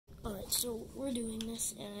Alright, so we're doing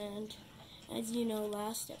this, and as you know,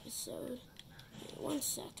 last episode, one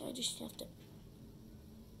sec, I just have to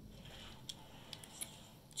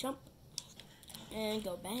jump and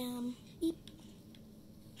go bam, beep.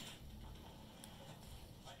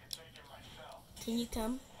 Can you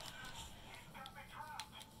come?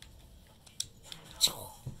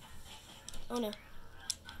 Oh no.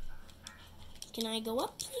 Can I go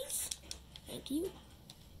up, please? Thank you. What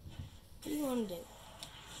do you want to do?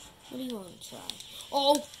 What do you want to try?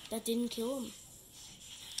 Oh, that didn't kill him.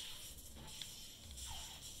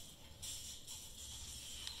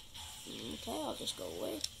 Okay, I'll just go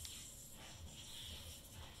away.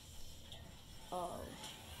 Oh.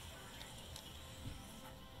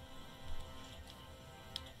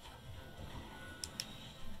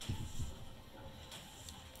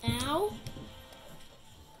 Ow.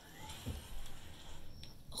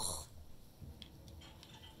 Ugh.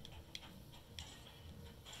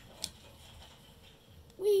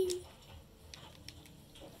 Whee.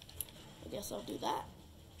 I guess I'll do that.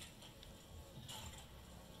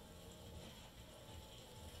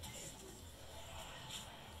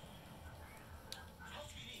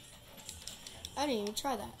 I didn't even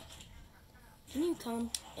try that. Can you come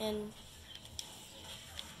and...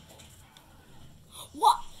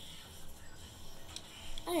 What?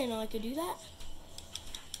 I didn't know I could do that.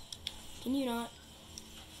 Can you not?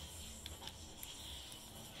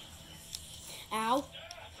 Ow.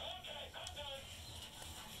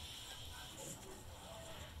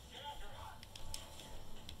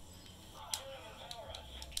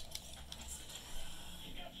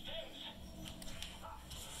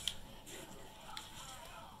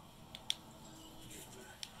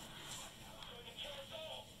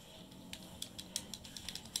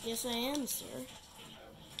 Yes, I am, sir.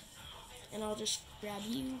 And I'll just grab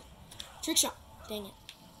you. Trick shot. Dang it.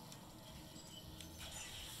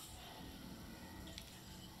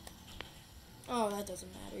 Oh, that doesn't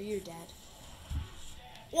matter. You're dead.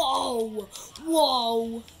 Whoa!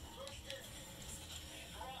 Whoa!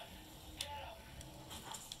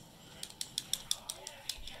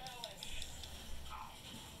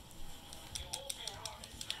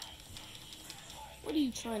 What are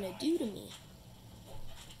you trying to do to me?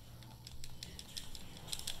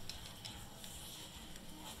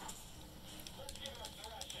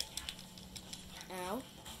 Ow.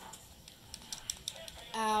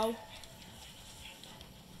 Ow.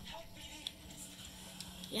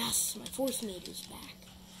 Yes, my force meter's back.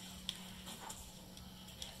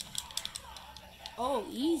 Oh,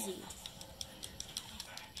 easy.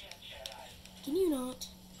 Can you not?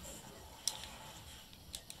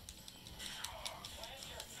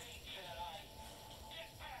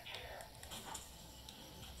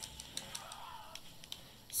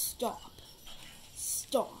 Stop.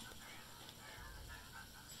 Stop.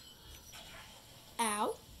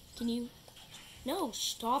 Ow. Can you? No,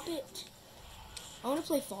 stop it. I want to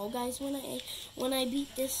play Fall Guys when I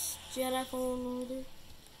beat this Jedi Fallen Order.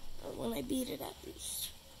 Or when I beat it at least.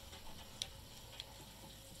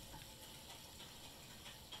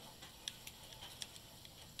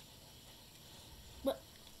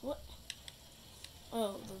 What?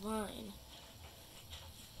 Oh, the vine.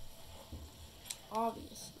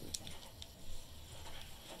 Obviously.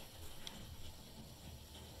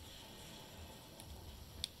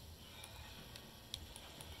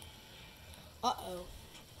 Uh-oh.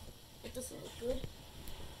 It doesn't look good.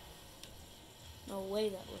 No way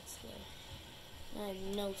that looks good. I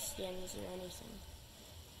have no skins or anything.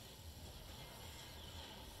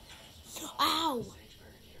 Ow!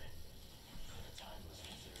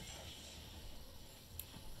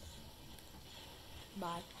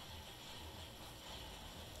 Bye.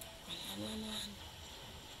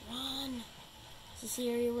 Run! Is this the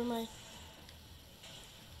area where my...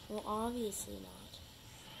 Well, obviously not.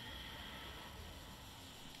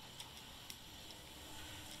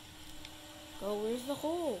 Go, where's the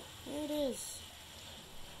hole? There it is.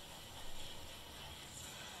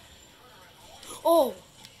 Oh!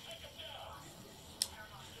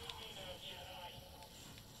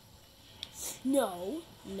 No,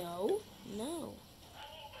 no, no.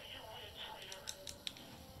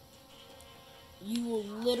 You will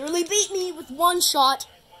literally beat me with one shot.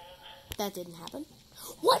 That didn't happen.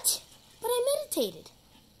 What? But I meditated.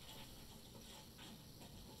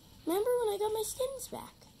 Remember when I got my skins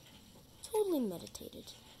back? Totally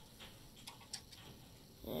meditated.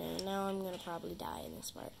 And now I'm gonna probably die in this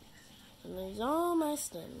part. And lose all my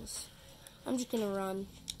skins. I'm just gonna run.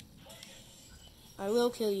 I will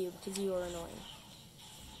kill you because you are annoying.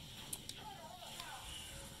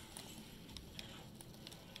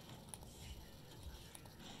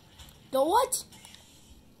 Go what?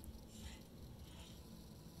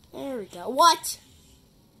 There we go. What?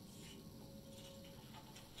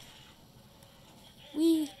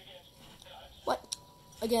 What?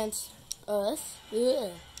 Against us?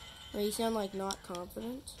 Ugh. Well, you sound like not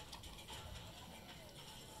confident.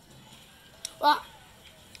 Ah!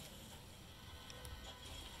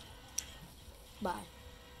 Bye.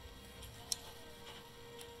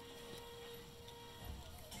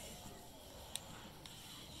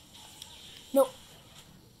 No.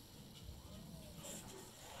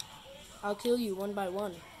 I'll kill you one by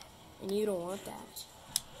one. And you don't want that.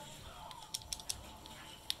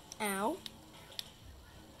 Ow.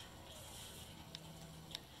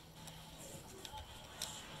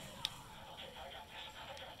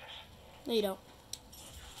 No, you don't.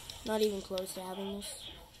 Not even close to having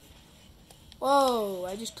this. Whoa,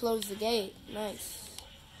 I just closed the gate. Nice.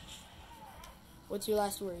 What's your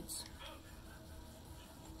last words?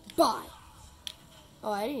 Bye.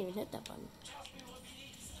 Oh, I didn't even hit that button.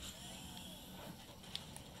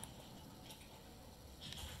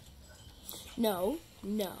 No,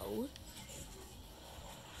 no.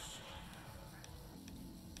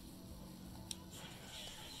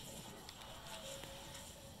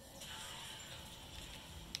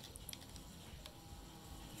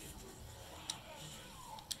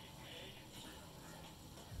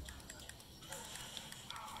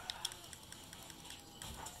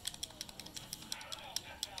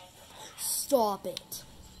 Stop it.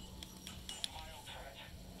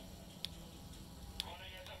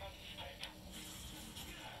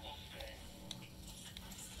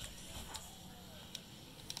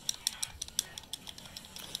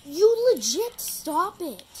 You legit stop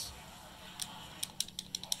it.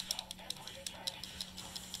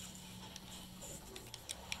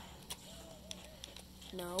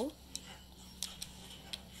 No.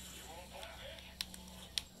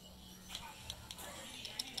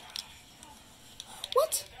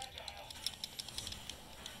 What?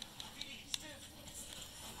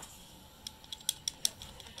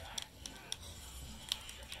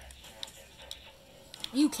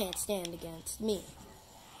 You can't stand against me.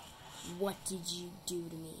 What did you do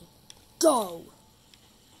to me? Go!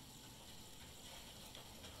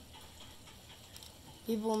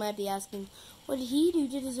 People might be asking, what did he do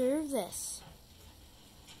to deserve this?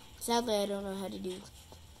 Sadly, I don't know how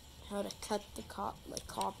to cut the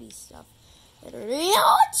copy stuff.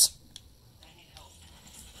 What?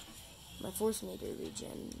 My force meter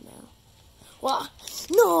regen now. Well,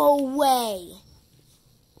 no way!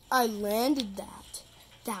 I landed that.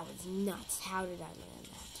 That was nuts. How did I land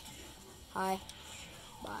that? Hi.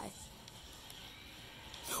 Bye.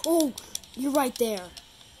 Oh, you're right there.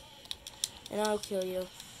 And I'll kill you.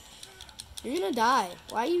 You're gonna die.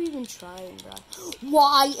 Why are you even trying, bro?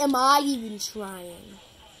 Why am I even trying?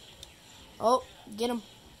 Oh, get him.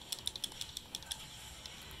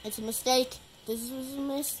 It's a mistake. This was a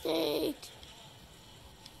mistake.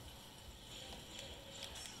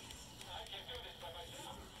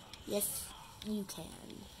 Yes, you can.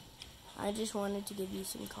 I just wanted to give you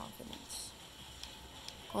some confidence.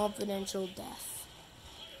 Confidential death.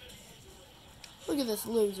 Look at this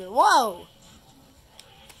loser. Whoa!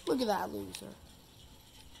 Look at that loser.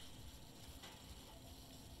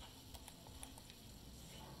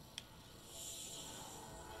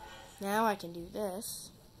 Now I can do this.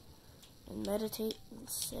 And meditate and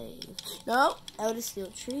save. No! Out of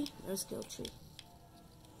skill tree. No skill tree.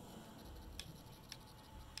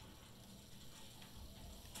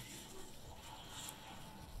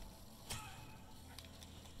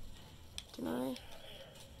 Can I?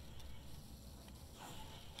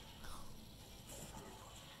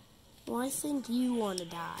 Well, I think you want to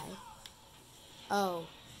die. Oh.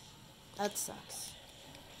 That sucks.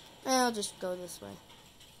 I'll just go this way.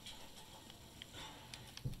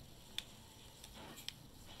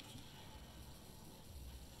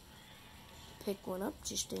 Pick one up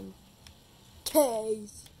just in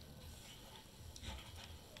case.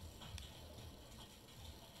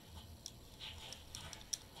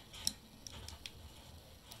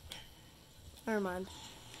 Never mind.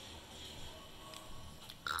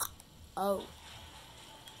 Oh.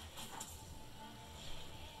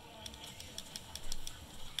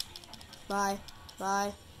 Bye.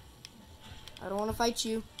 Bye. I don't want to fight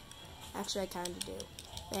you. Actually, I kind of do.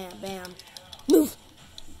 Bam, bam. Move!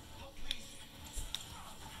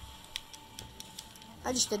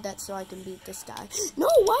 I just did that so I can beat this guy. No,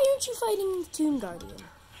 why aren't you fighting the Tomb Guardian?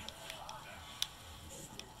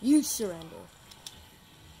 You surrender.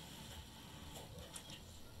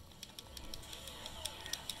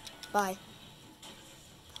 Bye.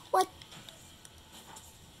 What?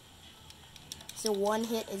 So one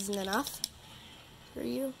hit isn't enough for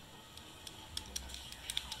you?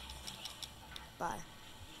 Bye.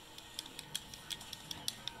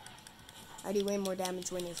 I do way more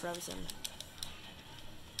damage when you're frozen.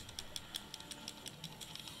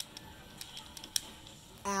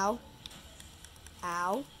 Ow.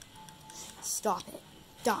 Ow. Stop it.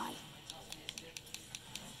 Die.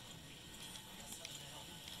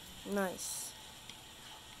 Nice.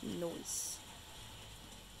 Nice.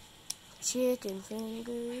 Chicken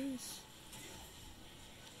fingers.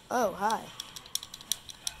 Oh, hi.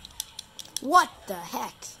 What the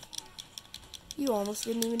heck? You almost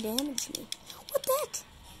didn't even damage me. What the heck?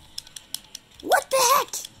 What the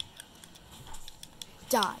heck?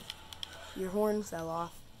 Die. Your horn fell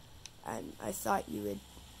off. And I thought you would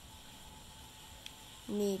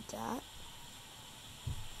need that.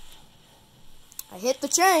 I hit the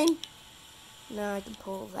chain. Now I can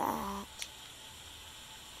pull that.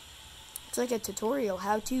 It's like a tutorial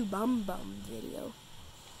how to bum video.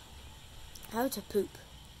 How to poop.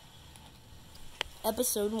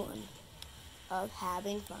 Episode 1 of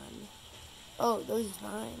having fun. Oh, those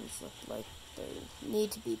vines look like they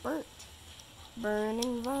need to be burnt.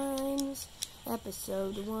 Burning vines.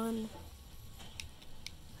 Episode 1.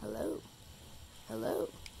 Hello. Hello.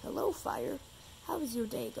 Hello, fire. How's your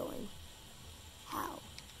day going? How?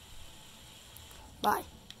 Bye.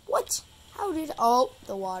 What? How did... Oh,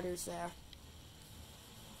 the water's there.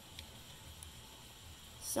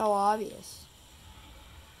 So obvious.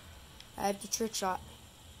 I have the trick shot.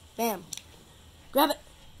 Bam. Grab it.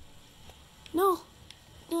 No.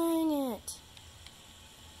 Dang it.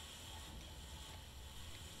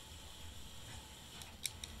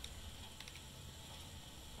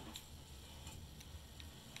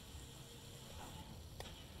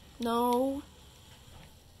 No.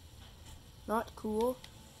 Not cool.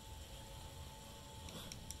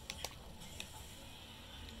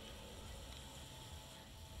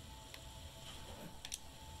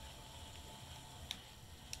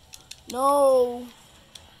 No.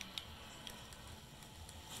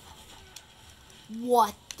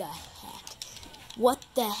 What the heck? What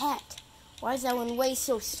the heck? Why is that one way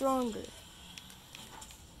so stronger?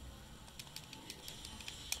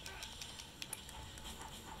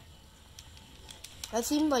 That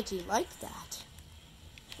seemed like he liked that.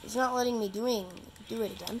 He's not letting me do it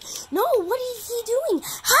again. No, what is he doing?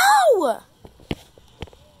 How?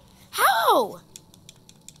 How?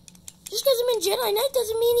 Just because I'm in Jedi Knight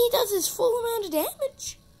doesn't mean he does his full amount of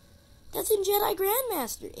damage. That's in Jedi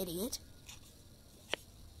Grandmaster, idiot.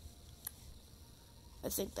 I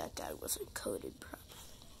think that guy wasn't coded properly.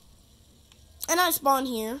 And I spawn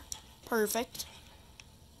here. Perfect.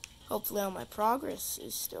 Hopefully all my progress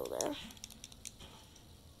is still there.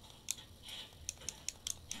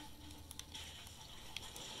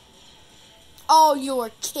 Oh,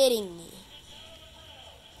 you're kidding me.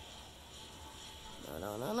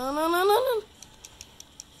 No.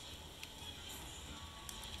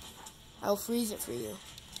 I'll freeze it for you.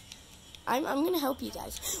 I'm gonna help you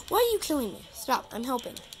guys. Why are you killing me? Stop, I'm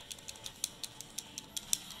helping.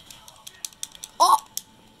 Oh!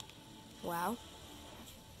 Wow.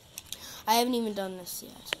 I haven't even done this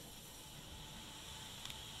yet.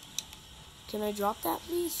 Can I drop that,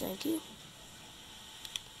 please? Thank you.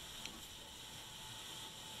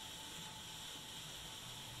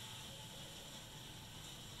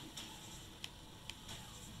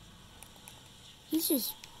 He's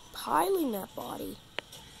just piling that body.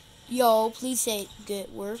 Yo, please say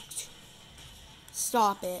it worked.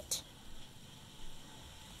 Stop it.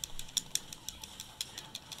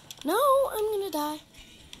 No, I'm gonna die.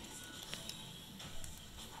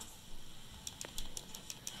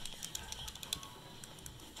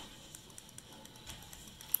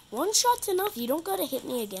 One shot's enough. You don't gotta hit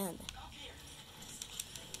me again.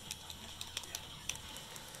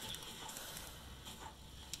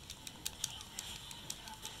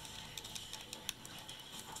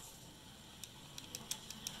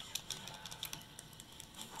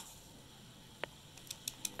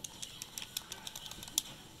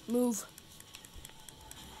 Move.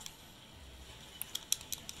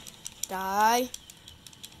 Die.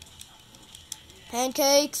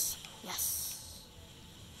 Pancakes. Yes.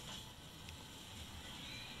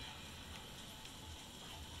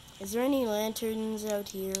 Is there any lanterns out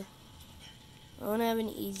here? I want to have an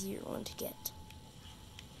easier one to get.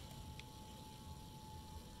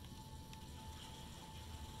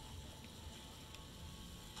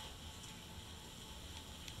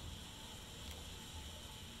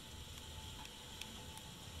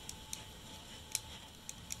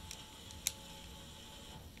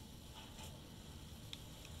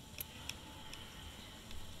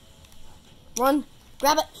 Run.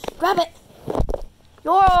 Grab it. Grab it.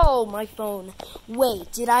 Oh, my phone.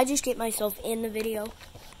 Wait, did I just get myself in the video?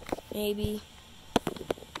 Maybe.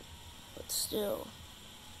 But still,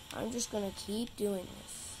 I'm just gonna keep doing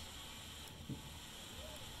this.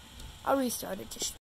 I'll restart it to